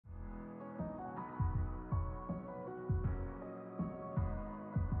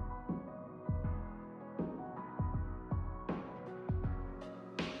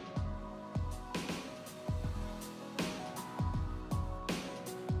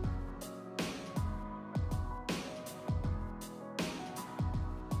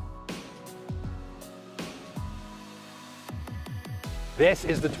This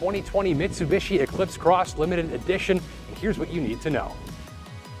is the 2020 Mitsubishi Eclipse Cross Limited Edition, and here's what you need to know.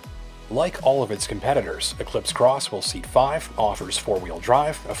 Like all of its competitors, Eclipse Cross will seat 5, offers 4-wheel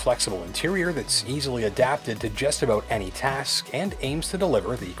drive, a flexible interior that's easily adapted to just about any task, and aims to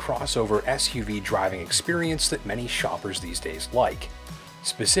deliver the crossover SUV driving experience that many shoppers these days like.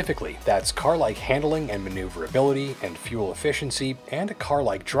 Specifically, that's car-like handling and maneuverability and fuel efficiency, and a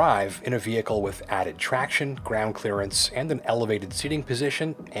car-like drive in a vehicle with added traction, ground clearance, and an elevated seating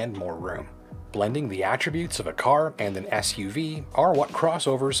position and more room. Blending the attributes of a car and an SUV are what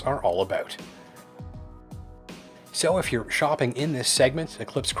crossovers are all about. So if you're shopping in this segment,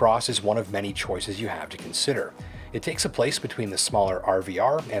 Eclipse Cross is one of many choices you have to consider. It takes a place between the smaller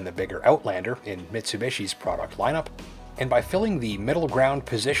RVR and the bigger Outlander in Mitsubishi's product lineup, and by filling the middle ground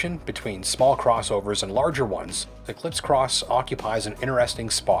position between small crossovers and larger ones, Eclipse Cross occupies an interesting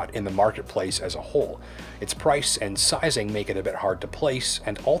spot in the marketplace as a whole. Its price and sizing make it a bit hard to place,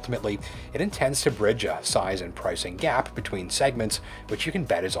 and ultimately, it intends to bridge a size and pricing gap between segments, which you can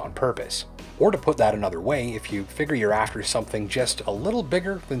bet is on purpose. Or to put that another way, if you figure you're after something just a little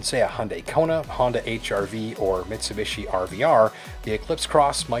bigger than say a Hyundai Kona, Honda HR-V, or Mitsubishi RVR, the Eclipse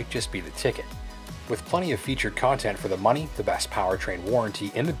Cross might just be the ticket. With plenty of featured content for the money, the best powertrain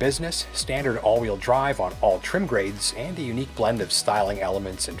warranty in the business, standard all-wheel drive on all trim grades, and a unique blend of styling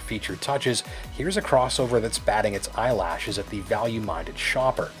elements and featured touches, here's a crossover that's batting its eyelashes at the value-minded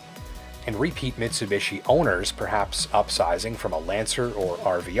shopper. And repeat Mitsubishi owners, perhaps upsizing from a Lancer or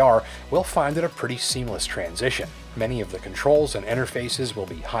RVR, will find it a pretty seamless transition. Many of the controls and interfaces will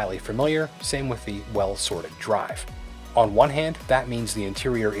be highly familiar, same with the well-sorted drive. On one hand, that means the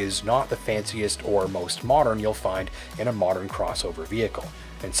interior is not the fanciest or most modern you'll find in a modern crossover vehicle,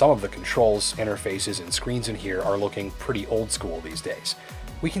 and some of the controls, interfaces, and screens in here are looking pretty old school these days.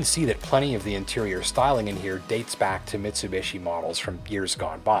 We can see that plenty of the interior styling in here dates back to Mitsubishi models from years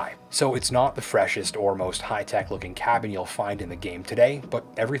gone by. So it's not the freshest or most high-tech looking cabin you'll find in the game today, but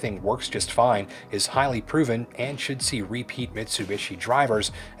everything works just fine, is highly proven, and should see repeat Mitsubishi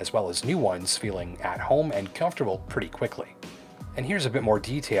drivers, as well as new ones, feeling at home and comfortable pretty quickly. And here's a bit more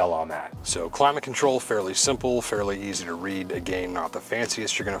detail on that. So climate control, fairly simple, fairly easy to read. Again, not the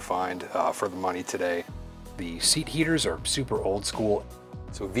fanciest you're going to find for the money today. The seat heaters are super old school.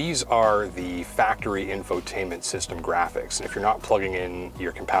 So these are the factory infotainment system graphics, and if you're not plugging in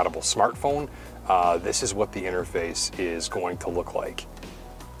your compatible smartphone, this is what the interface is going to look like.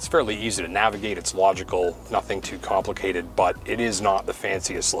 It's fairly easy to navigate, it's logical, nothing too complicated, but it is not the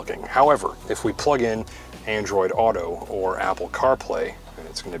fanciest looking. However, if we plug in Android Auto or Apple CarPlay, and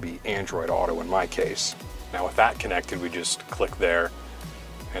it's going to be Android Auto in my case. Now with that connected, we just click there,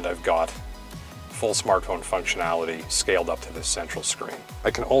 and I've got full smartphone functionality scaled up to this central screen. I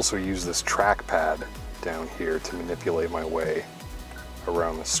can also use this trackpad down here to manipulate my way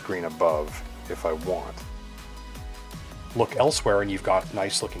around the screen above if I want. Look elsewhere and you've got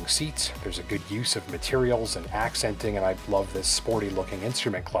nice looking seats, there's a good use of materials and accenting, and I love this sporty looking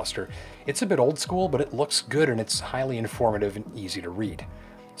instrument cluster. It's a bit old school, but it looks good and it's highly informative and easy to read.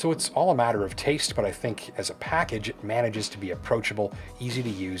 So it's all a matter of taste, but I think as a package it manages to be approachable, easy to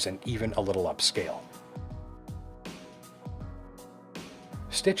use, and even a little upscale.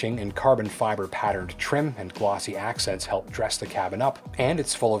 Stitching in carbon fiber patterned trim and glossy accents help dress the cabin up, and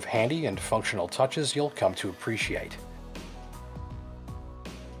it's full of handy and functional touches you'll come to appreciate.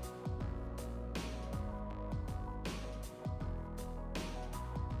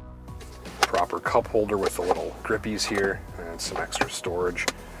 Proper cup holder with the little grippies here, and some extra storage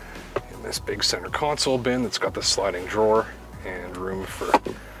in this big center console bin that's got the sliding drawer and room for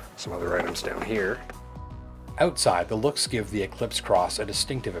some other items down here. Outside, the looks give the Eclipse Cross a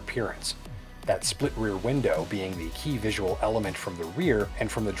distinctive appearance. That split rear window being the key visual element from the rear,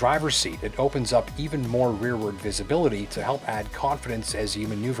 and from the driver's seat it opens up even more rearward visibility to help add confidence as you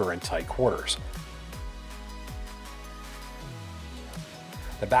maneuver in tight quarters.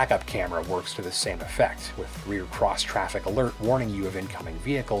 The backup camera works to the same effect, with rear cross-traffic alert warning you of incoming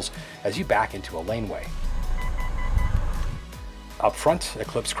vehicles as you back into a laneway. Up front,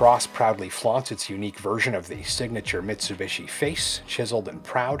 Eclipse Cross proudly flaunts its unique version of the signature Mitsubishi face, chiseled and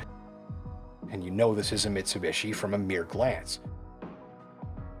proud, and you know this is a Mitsubishi from a mere glance.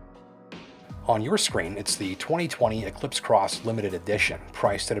 On your screen, it's the 2020 Eclipse Cross Limited Edition,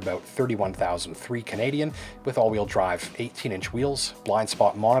 priced at about $31,300 Canadian, with all-wheel drive 18-inch wheels, blind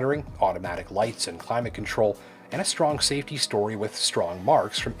spot monitoring, automatic lights and climate control, and a strong safety story with strong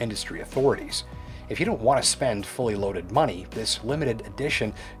marks from industry authorities. If you don't want to spend fully loaded money, this limited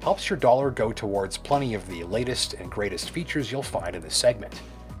edition helps your dollar go towards plenty of the latest and greatest features you'll find in the segment.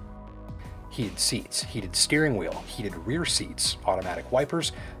 Heated seats, heated steering wheel, heated rear seats, automatic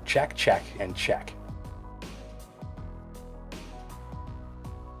wipers, check, check, and check.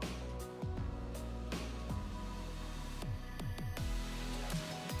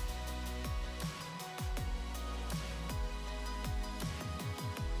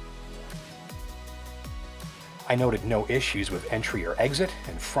 I noted no issues with entry or exit,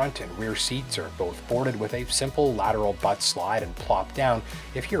 and front and rear seats are both boarded with a simple lateral butt slide and plop down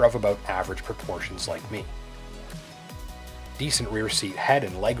if you're of about average proportions like me. Decent rear seat head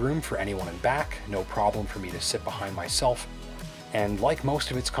and legroom for anyone in back, no problem for me to sit behind myself. And like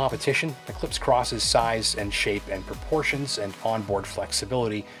most of its competition, Eclipse Cross's size and shape and proportions and onboard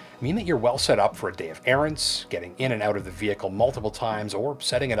flexibility mean that you're well set up for a day of errands. Getting in and out of the vehicle multiple times or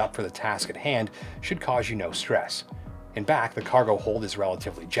setting it up for the task at hand should cause you no stress. In back, the cargo hold is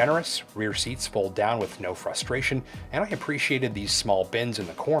relatively generous, rear seats fold down with no frustration, and I appreciated these small bins in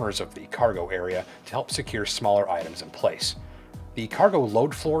the corners of the cargo area to help secure smaller items in place. The cargo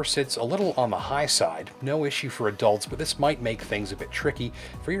load floor sits a little on the high side, no issue for adults, but this might make things a bit tricky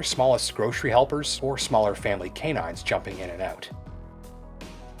for your smallest grocery helpers or smaller family canines jumping in and out.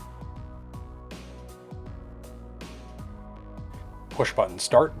 Push-button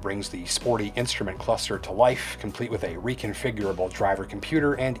start brings the sporty instrument cluster to life, complete with a reconfigurable driver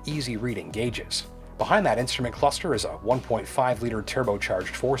computer and easy reading gauges. Behind that instrument cluster is a 1.5-liter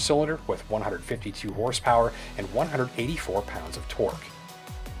turbocharged 4-cylinder with 152 horsepower and 184 pounds of torque.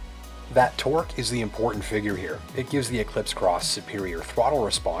 That torque is the important figure here. It gives the Eclipse Cross superior throttle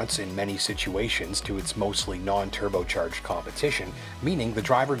response in many situations to its mostly non-turbocharged competition, meaning the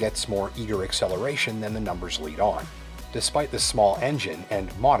driver gets more eager acceleration than the numbers lead on. Despite the small engine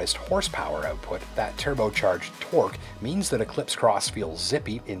and modest horsepower output, that turbocharged torque means that Eclipse Cross feels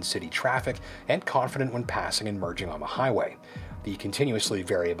zippy in city traffic and confident when passing and merging on the highway. The continuously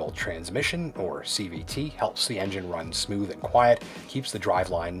variable transmission, or CVT, helps the engine run smooth and quiet, keeps the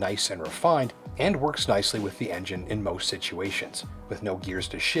driveline nice and refined, and works nicely with the engine in most situations. With no gears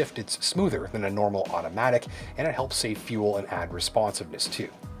to shift, it's smoother than a normal automatic, and it helps save fuel and add responsiveness too.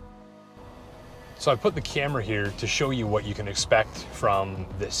 So I put the camera here to show you what you can expect from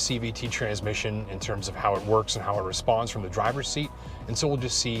this CVT transmission in terms of how it works and how it responds from the driver's seat. And so we'll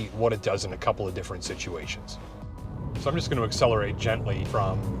just see what it does in a couple of different situations. So I'm just going to accelerate gently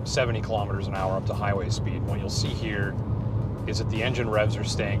from 70 kilometers an hour up to highway speed. What you'll see here is that the engine revs are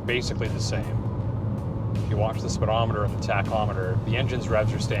staying basically the same. If you watch the speedometer and the tachometer, the engine's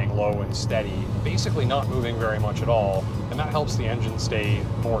revs are staying low and steady, basically not moving very much at all, and that helps the engine stay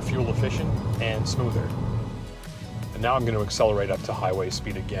more fuel efficient and smoother. And now I'm going to accelerate up to highway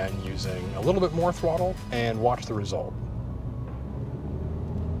speed again using a little bit more throttle and watch the result.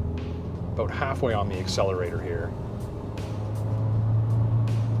 About halfway on the accelerator here.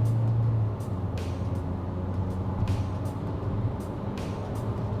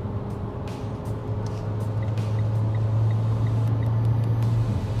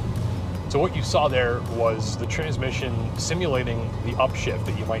 So what you saw there was the transmission simulating the upshift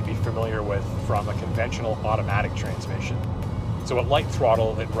that you might be familiar with from a conventional automatic transmission. So at light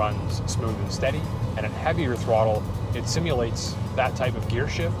throttle, it runs smooth and steady, and at heavier throttle, it simulates that type of gear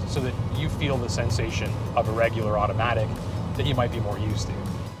shift so that you feel the sensation of a regular automatic that you might be more used to.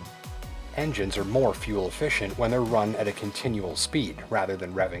 Engines are more fuel efficient when they're run at a continual speed rather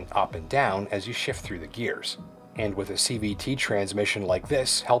than revving up and down as you shift through the gears. And with a CVT transmission like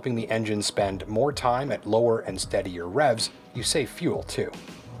this, helping the engine spend more time at lower and steadier revs, you save fuel too.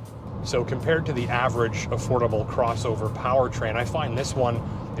 So compared to the average affordable crossover powertrain, I find this one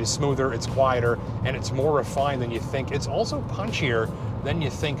is smoother, it's quieter, and it's more refined than you think. It's also punchier than you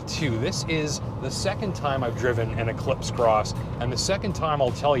think too. This is the second time I've driven an Eclipse Cross, and the second time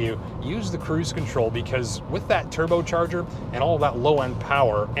I'll tell you, use the cruise control, because with that turbocharger and all that low-end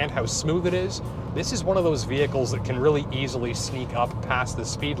power and how smooth it is, this is one of those vehicles that can really easily sneak up past the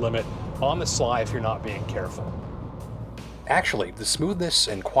speed limit on the sly if you're not being careful. Actually, the smoothness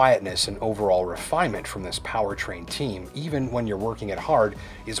and quietness and overall refinement from this powertrain team, even when you're working it hard,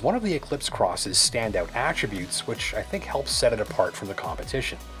 is one of the Eclipse Cross's standout attributes, which I think helps set it apart from the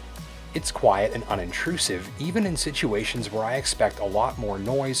competition. It's quiet and unintrusive, even in situations where I expect a lot more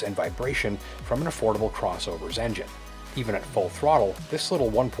noise and vibration from an affordable crossover's engine. Even at full throttle, this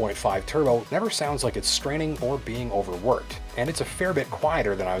little 1.5 turbo never sounds like it's straining or being overworked, and it's a fair bit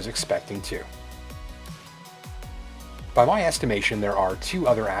quieter than I was expecting too. By my estimation, there are two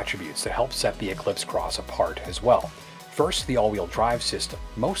other attributes that help set the Eclipse Cross apart as well. First, the all-wheel drive system.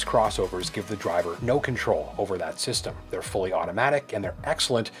 Most crossovers give the driver no control over that system. They're fully automatic and they're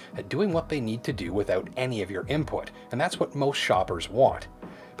excellent at doing what they need to do without any of your input, and that's what most shoppers want.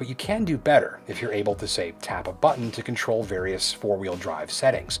 but you can do better if you're able to, say, tap a button to control various four-wheel drive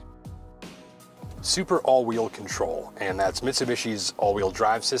settings. Super all-wheel control, and that's Mitsubishi's all-wheel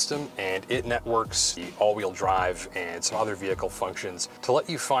drive system, and it networks the all-wheel drive and some other vehicle functions to let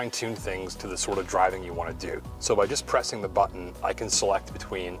you fine-tune things to the sort of driving you want to do. So by just pressing the button, I can select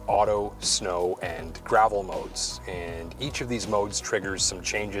between auto, snow, and gravel modes, and each of these modes triggers some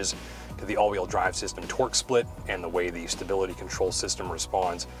changes to the all-wheel drive system torque split and the way the stability control system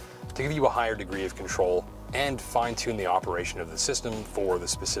responds to give you a higher degree of control and fine-tune the operation of the system for the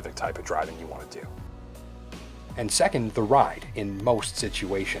specific type of driving you want to do. And second, the ride in most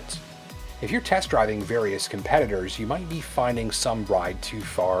situations. If you're test driving various competitors, you might be finding some ride too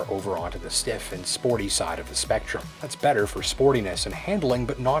far over onto the stiff and sporty side of the spectrum. That's better for sportiness and handling,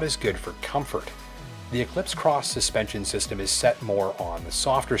 but not as good for comfort. The Eclipse Cross suspension system is set more on the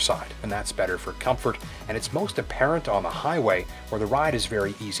softer side, and that's better for comfort, and it's most apparent on the highway where the ride is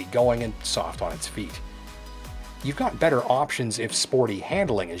very easygoing and soft on its feet. You've got better options if sporty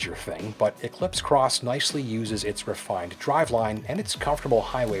handling is your thing, but Eclipse Cross nicely uses its refined driveline and its comfortable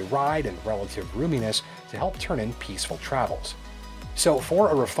highway ride and relative roominess to help turn in peaceful travels. So for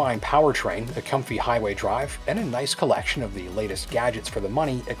a refined powertrain, a comfy highway drive, and a nice collection of the latest gadgets for the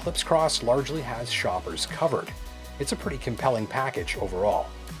money, Eclipse Cross largely has shoppers covered. It's a pretty compelling package overall.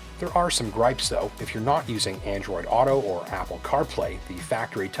 There are some gripes though. If you're not using Android Auto or Apple CarPlay, the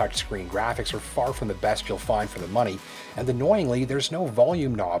factory touchscreen graphics are far from the best you'll find for the money, and annoyingly there's no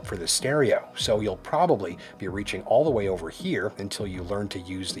volume knob for the stereo, so you'll probably be reaching all the way over here until you learn to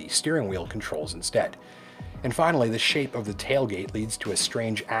use the steering wheel controls instead. And finally, the shape of the tailgate leads to a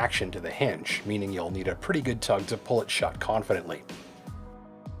strange action to the hinge, meaning you'll need a pretty good tug to pull it shut confidently.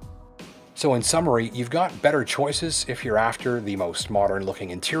 So in summary, you've got better choices if you're after the most modern looking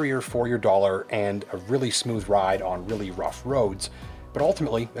interior for your dollar and a really smooth ride on really rough roads. But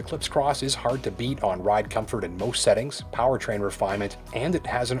ultimately, Eclipse Cross is hard to beat on ride comfort in most settings, powertrain refinement, and it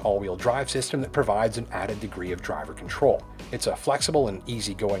has an all-wheel drive system that provides an added degree of driver control. It's a flexible and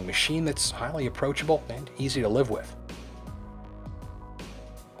easygoing machine that's highly approachable and easy to live with.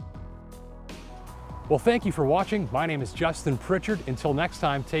 Well, thank you for watching. My name is Justin Pritchard. Until next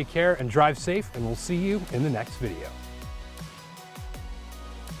time, take care and drive safe, and we'll see you in the next video.